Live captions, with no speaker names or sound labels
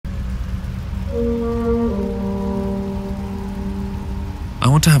I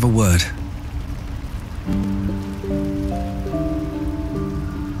want to have a word.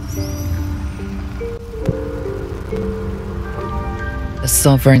 The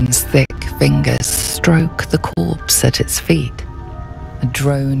sovereign's thick fingers stroke the corpse at its feet. A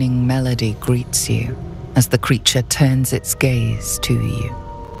droning melody greets you as the creature turns its gaze to you.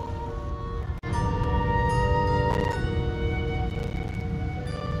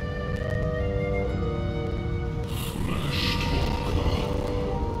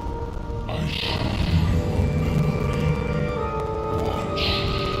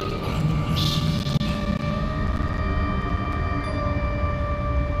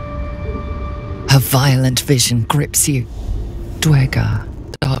 A violent vision grips you. Dwegar,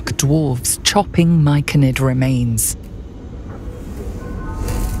 dark dwarves chopping myconid remains.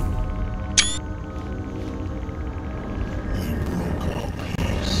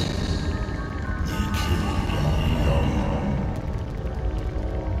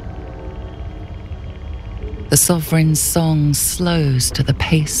 The sovereign's song slows to the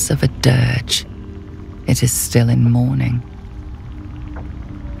pace of a dirge. It is still in mourning.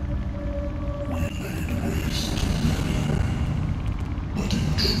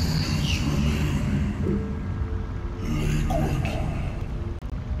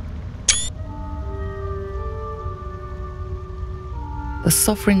 The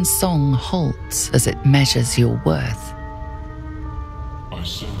sovereign song halts as it measures your worth. I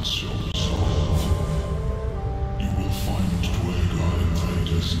sense your resolve. You will find Dwegar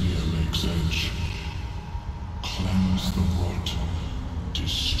invaders near Lake's Edge. Cleanse the rot.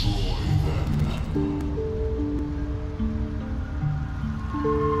 Destroy them.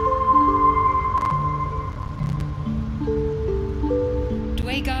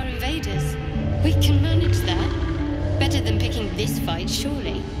 Dwegar invaders? We can manage that. Better than picking this fight,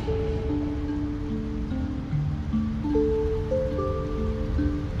 surely.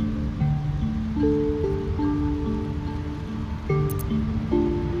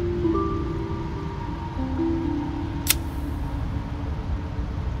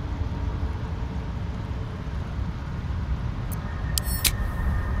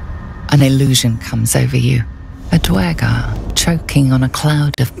 An illusion comes over you. A Dwegar choking on a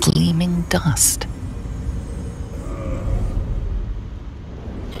cloud of gleaming dust.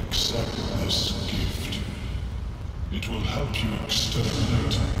 Accept this gift. It will help you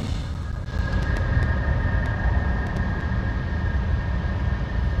exterminate.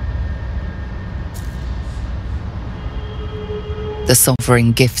 The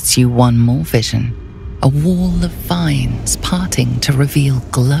sovereign gifts you one more vision. A wall of vines parting to reveal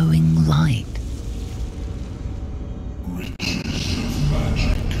glowing light. Riches of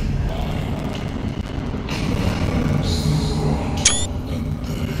magic combined. Cleanse the rot, and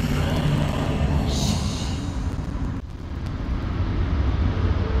they are ours.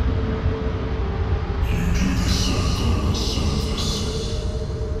 You do the circle a service.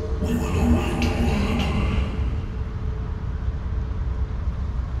 We will await word.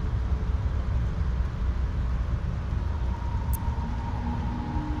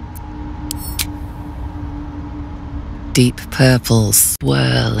 Deep purples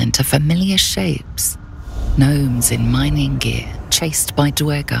swirl into familiar shapes. Gnomes in mining gear, chased by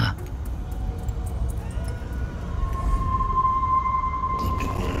Dwegar. The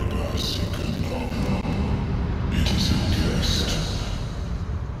Dwegar seeker gnome. It is a guest.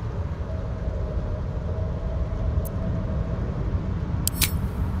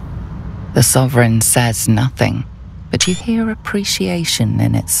 The sovereign says nothing, but you hear appreciation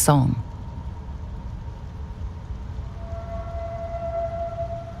in its song.